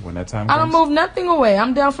away when that time comes? I don't move nothing away.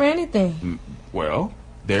 I'm down for anything. Well.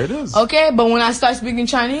 There it is. Okay, but when I start speaking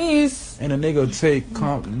Chinese... And a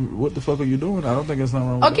nigga what the fuck are you doing? I don't think there's nothing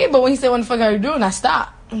wrong with that. But when he said, what the fuck are you doing? I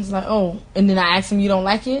stopped. I was like, oh. And then I asked him, you don't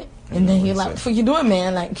like it? And then he like, what the fuck you doing,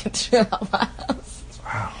 man? Get the shit out of my house.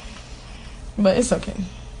 Wow. But it's okay.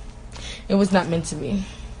 It was not meant to be.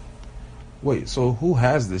 Wait, so who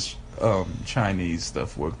has this Chinese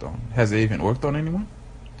stuff worked on? Has it even worked on anyone?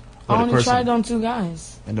 I only tried on 2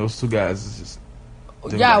 guys. And those 2 guys is just...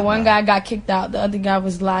 Yeah, one guy got kicked out. The other guy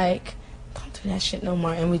was like, don't do that shit no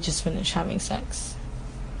more. And we just finished having sex.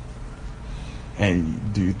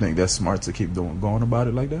 And do you think that's smart to keep going about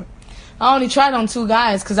it like that? I only tried on 2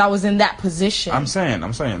 guys because I was in that position. I'm saying,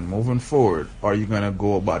 moving forward, are you going to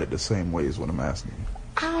go about it the same way is what I'm asking you?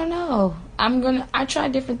 I don't know. I try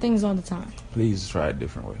different things all the time. Please try a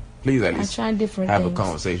different way. Please at least have a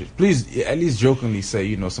conversation. Please at least jokingly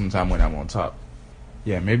say, sometime when I'm on top.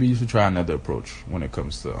 Yeah, maybe you should try another approach when it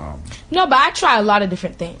comes to... No, but I try a lot of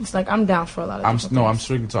different things. I'm down for a lot of different things. I'm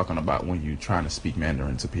strictly talking about when you're trying to speak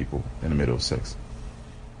Mandarin to people in the middle of sex.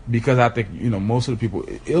 Because I think, most of the people...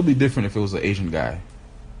 It'll be different if it was an Asian guy.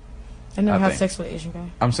 I never had sex with an Asian guy.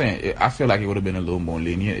 I'm saying, I feel like it would have been a little more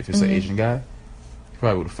lenient if it's an Asian guy. You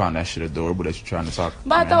probably would have found that shit adorable that you're trying to talk.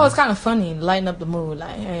 But I thought it was kind of funny, lighten up the mood.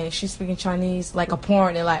 Hey, she's speaking Chinese, a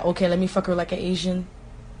porn, and okay, let me fuck her like an Asian.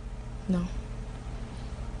 No.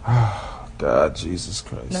 God, Jesus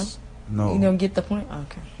Christ. No. You don't get the point?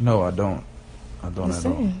 Okay. No, I don't. I don't at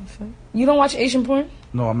all. You don't watch Asian porn?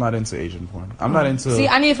 No, I'm not into Asian porn. I'm not into... See,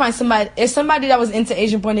 I need to find somebody. If somebody that was into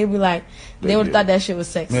Asian porn, they'd be like, they would have thought that shit was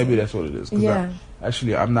sexy. Maybe that's what it is. Yeah.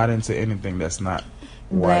 Actually, I'm not into anything that's not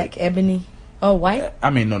black, white. ebony. Oh, white? I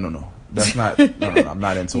mean, no. That's not... No. I'm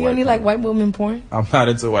not into you white only porn. like white women porn? I'm not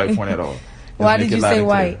into white porn at all. Why did you say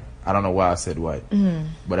white? I don't know why I said white.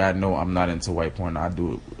 But I know I'm not into white porn. I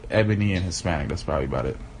do ebony and Hispanic. That's probably about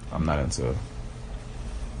it. I'm not into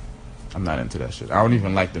that shit. I don't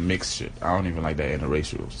even like the mixed shit. I don't even like that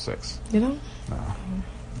interracial sex. You know? No.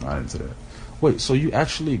 Not into that. Wait, so you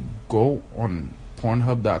actually go on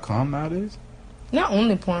Pornhub.com nowadays? Not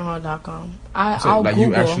only Pornhub.com. I'll like Google.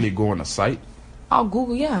 You actually go on a site? I'll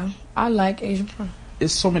Google, yeah. I like Asian porn.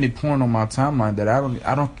 It's so many porn on my timeline that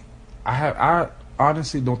I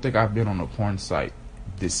honestly don't think I've been on a porn site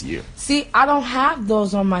this year. See, I don't have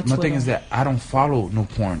those on my Twitter. My thing is that I don't follow no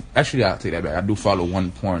porn. Actually, I'll take that back. I do follow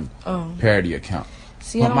one porn parody account.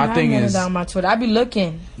 See, but I don't have none of that on my Twitter. I be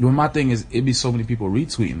looking. Well, my thing is, it be so many people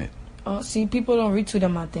retweeting it. Oh, see, people don't retweet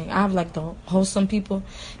on my thing. I have like the wholesome people.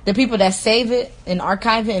 The people that save it and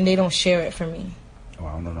archive it and they don't share it for me. Oh,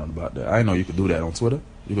 I don't know nothing about that. I didn't know you could do that on Twitter.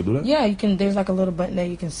 You could do that? Yeah, you can. There's like a little button there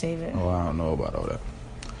you can save it. Oh, I don't know about all that.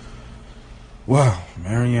 Wow,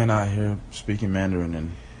 Marianne out here speaking Mandarin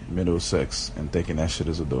in Middlesex and thinking that shit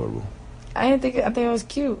is adorable. I think it was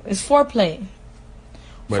cute. It's foreplay.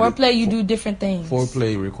 But foreplay, you do different things.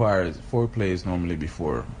 Foreplay is normally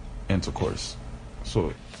before intercourse.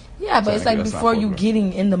 So yeah, but it's like before you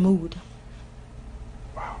getting in the mood.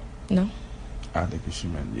 Wow. No. I think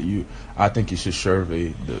you should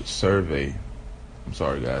survey. I'm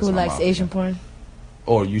sorry, guys. Who likes Asian porn?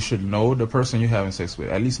 Or you should know the person you're having sex with.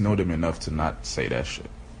 At least know them enough to not say that shit.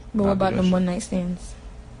 But what about them one night stands?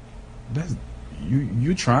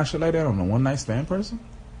 You trying shit like that on a one night stand person?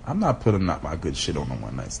 I'm not putting out my good shit on a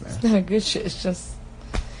one night stand. It's not good shit. It's just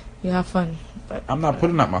you have fun. But I'm not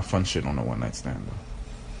putting out my fun shit on a one night stand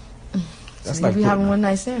though. That's so like you having one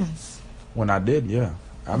night stands. When I did, yeah.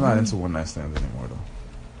 I'm not into one night stands anymore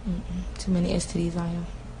though. Too many STDs on you.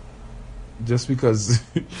 Just because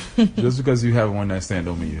you have a one night stand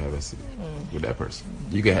don't mean you have STD with that person.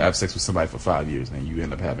 You can have sex with somebody for 5 years and you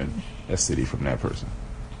end up having STD from that person.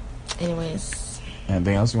 Anyways.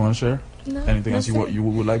 Anything else you want to share? No. Anything else you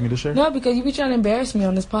would like me to share? No, because you be trying to embarrass me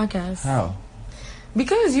on this podcast. How?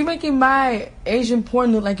 Because you're making my Asian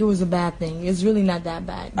porn look like it was a bad thing. It's really not that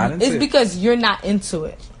bad. It's because you're not into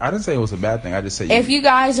it. I didn't say it was a bad thing. I just said if you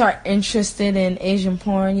guys are interested in Asian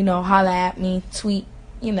porn, holla at me, tweet,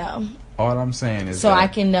 All I'm saying is so I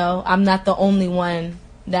can know I'm not the only one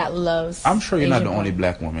that loves I'm sure you're Asian not the porn. only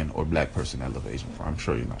black woman or black person that loves Asian porn. I'm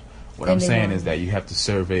sure you're not. What I'm saying is that you have to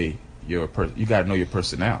survey you got to know your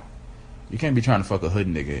personnel. You can't be trying to fuck a hood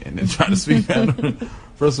nigga and then trying to speak Mandarin.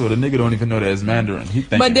 First of all, the nigga don't even know that it's Mandarin.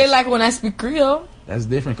 But they like when I speak Creole. That's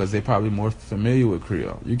different because they're probably more familiar with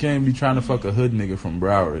Creole. You can't be trying to fuck a hood nigga from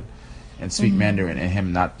Broward and speak Mandarin and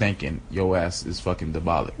him not thinking your ass is fucking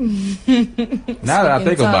diabolic. Now that I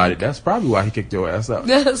think about it, that's probably why he kicked your ass out.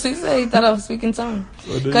 Yes, he said he thought I was speaking tongue.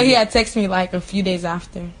 Because he had texted me like a few days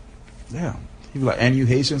after. Yeah. He was like, and you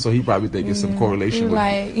Haitian, so he probably think it's some correlation.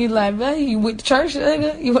 He like, man, you went to church,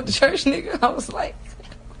 nigga? You went to church, nigga? I was like,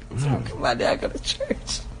 my dad go to church.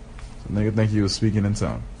 So nigga think you was speaking in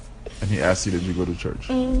tongue, and he asked you to go to church.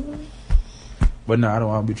 But no,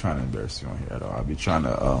 I'll be trying to embarrass you on here at all. I'll be trying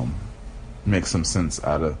to make some sense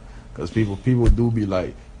out of, because people do be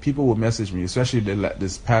like, people will message me, especially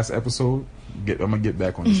this past episode. I'm gonna get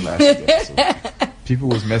back on this last episode. People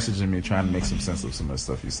was messaging me trying to make some sense of some of the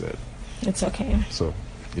stuff you said. It's okay. So,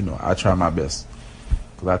 I try my best.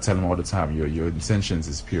 Because I tell them all the time, your intentions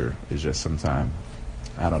is pure. It's just sometimes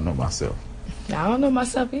I don't know myself. I don't know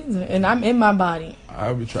myself either. And I'm in my body.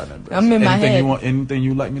 I'll be trying to embrace. I'm in my head. Anything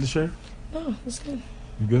you like me to share? No, it's good.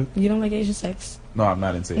 You good? You don't like Asian sex? No, I'm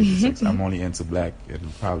not into Asian sex. I'm only into black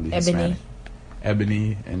and probably Hispanic.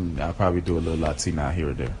 Ebony, and I'll probably do a little Latina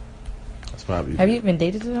here or there. That's probably. Have you even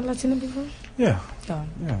dated a Latina before? Yeah. Oh.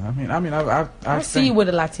 Yeah. I mean, I see you with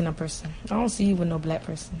a Latina person. I don't see you with no black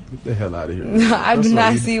person. Get the hell out of here. I do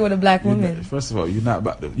not see you with a black woman. First of all, you're not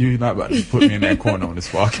about to put me in that corner on this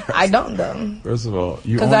podcast. I don't though. First of all,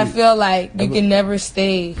 because I feel like you can never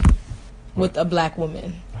stay with a black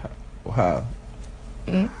woman. How?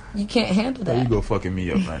 You can't handle that. You go fucking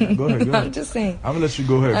me up right now. Go ahead. I'm just saying. I'm gonna let you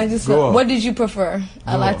go ahead. What did you prefer,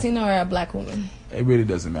 a Latina or a black woman? It really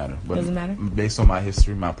doesn't matter. But doesn't matter? Based on my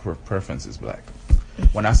history, my preference is black.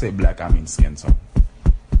 When I say black, I mean skin tone.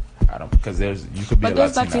 I don't, because you could be but a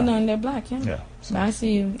there's Latina. Latino and they're black, yeah. Yeah. So. Now I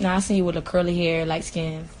see you. Now I see you with a curly hair, light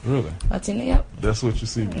skin. Really? Latina, yep. That's what you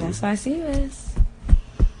see. That's what I see you as.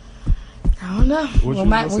 I don't know. What you was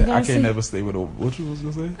gonna say? I can't never stay with a. What you was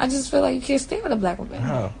gonna say? I just feel like you can't stay with a black woman.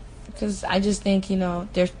 How? Because I just think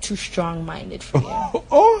they're too strong-minded for you.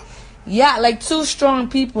 Oh. Yeah, like two strong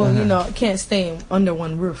people, can't stay under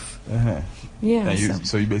one roof. Yeah. And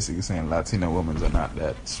so you basically saying Latino women are not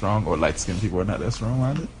that strong, or light-skinned people are not that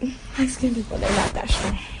strong-minded? Light-skinned people, they're not that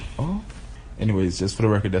strong. Oh. Anyways, just for the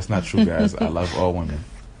record, that's not true, guys. I love all women.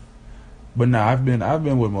 But now I've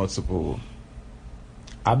been with multiple.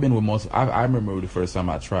 I remember the first time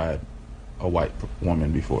I tried a white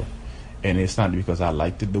woman before, and it's not because I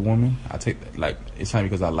liked the woman. It's not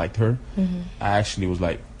because I liked her. Mm-hmm. I actually was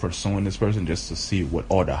like pursuing this person just to see what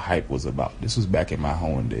all the hype was about. This was back in my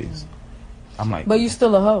hoeing days. I'm like, but you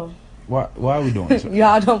still a hoe. Why are we doing this?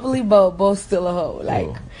 Y'all don't believe both still a hoe.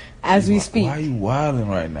 Like, as we speak. Why are you wilding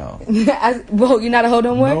right now? You're not a hoe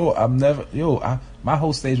no more? No, I'm never. My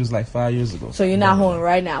whole stage was like 5 years ago. So you're not hoeing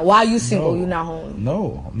right now. While you single, you're not hoeing.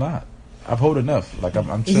 No, I'm not. I've hoed enough. Like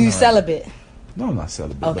I'm chilling. You celibate? No, I'm not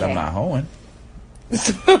celibate, but I'm not hoeing.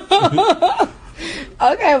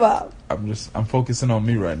 Okay, well. I'm focusing on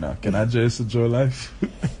me right now. Can I just enjoy life?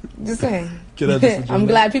 Just saying. I'm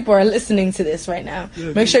glad people are listening to this right now.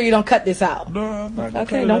 Yeah, make sure you don't cut this out. No, I'm not.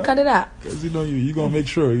 Okay, don't cut it out. Because you're going to make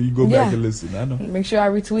sure you go back and listen. I know. Make sure I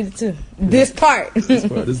retweet it too. Yeah. This part. This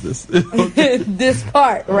part is this. This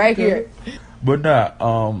part right here. But I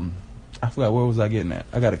forgot, where was I getting at?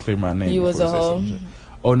 I got to clear my name. You was a hoe?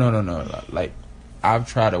 Oh, no. Like, I've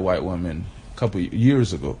tried a white woman a couple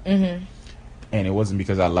years ago. Mm-hmm. And it wasn't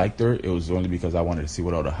because I liked her. It was only because I wanted to see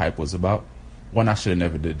what all the hype was about. One, I should have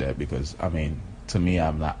never did that because, to me,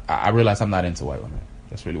 I realized I'm not into white women.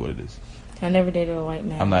 That's really what it is. I never dated a white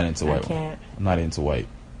man. I'm not into white women. I'm not into white.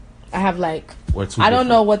 I have I don't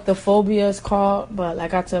know what the phobia is called, but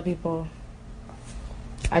like I tell people,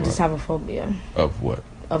 I just have a phobia. Of what?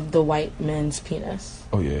 Of the white man's penis.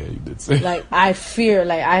 Oh, yeah, you did say. Like, I fear,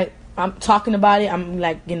 I'm talking about it, I'm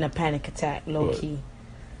like getting a panic attack, low key.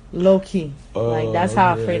 Like, that's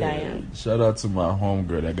how afraid I am. Shout out to my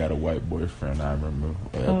homegirl that got a white boyfriend. I remember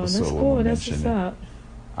an episode that's cool. That's what's up.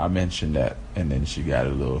 I mentioned that, and then she got a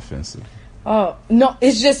little offensive. Oh, no,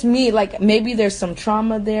 it's just me. Like, maybe there's some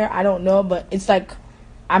trauma there. I don't know, but it's like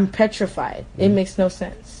I'm petrified. Mm-hmm. It makes no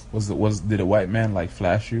sense. Did a white man,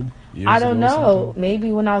 flash you? I don't know.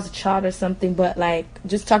 Maybe when I was a child or something, but,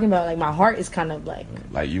 just talking about, my heart is kind of, Like,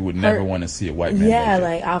 you would never want to see a white man.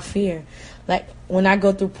 Yeah, I'll fear. Like, when I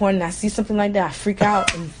go through porn and I see something like that, I freak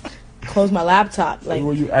out and close my laptop. Like,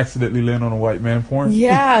 were you accidentally laying on a white man porn?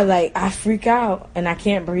 Yeah, I freak out and I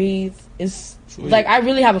can't breathe. It's sweet. I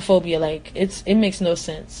really have a phobia. It makes no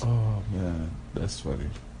sense. Oh man, that's funny.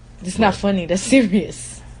 It's not funny. That's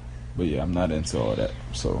serious. But yeah, I'm not into all that.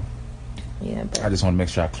 So yeah, but I just want to make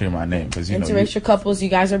sure I clear my name because interracial couples, you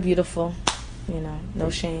guys are beautiful. No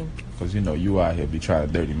shame. Because you out here be trying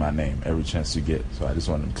to dirty my name every chance you get. So I just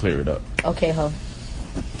want to clear it up. Okay, ho.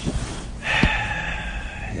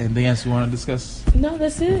 Anything else you want to discuss? No,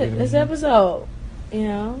 that's it. This episode.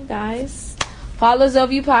 Guys. Follow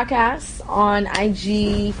Zoview Podcast on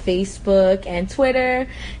IG, Facebook, and Twitter.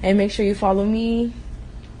 And make sure you follow me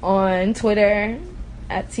on Twitter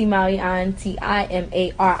at Timarianne,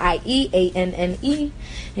 TIMARIEANNE.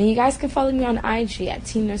 And you guys can follow me on IG at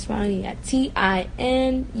Teen Nurse Marley at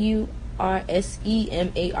TINURSEMARIANE.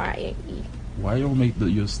 Why you don't make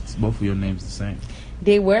both of your names the same?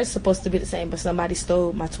 They were supposed to be the same, but somebody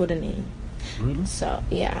stole my Twitter name. Really? So,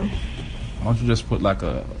 yeah. Why don't you just put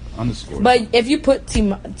a underscore? But if you put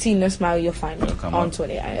Teen Nurse Marley, you'll find me on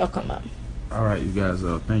Twitter. It'll come up. All right, you guys.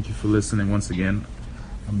 Thank you for listening once again.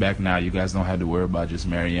 I'm back now. You guys don't have to worry about just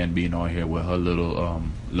Marianne being on here with her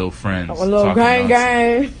little friends. A little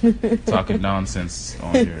gang. Talking nonsense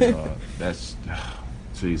on here. That's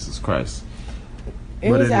Jesus Christ.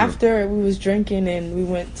 It was after we was drinking and we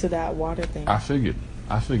went to that water thing. I figured.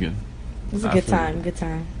 It was a good time.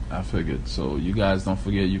 I figured. So you guys don't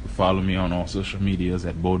forget, you can follow me on all social medias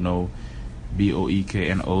at Boeknowwzz,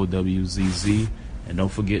 BOEKNOWZZ. And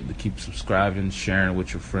don't forget to keep subscribing, sharing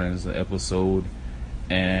with your friends the episode,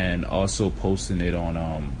 and also posting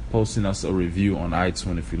us a review on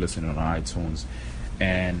iTunes if you're listening on iTunes.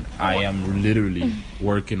 And I am literally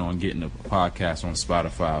working on getting a podcast on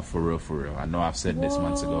Spotify for real. I know I've said this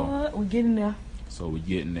months ago. We're getting there. So we're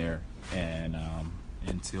getting there. And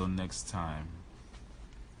until next time,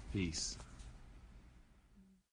 peace.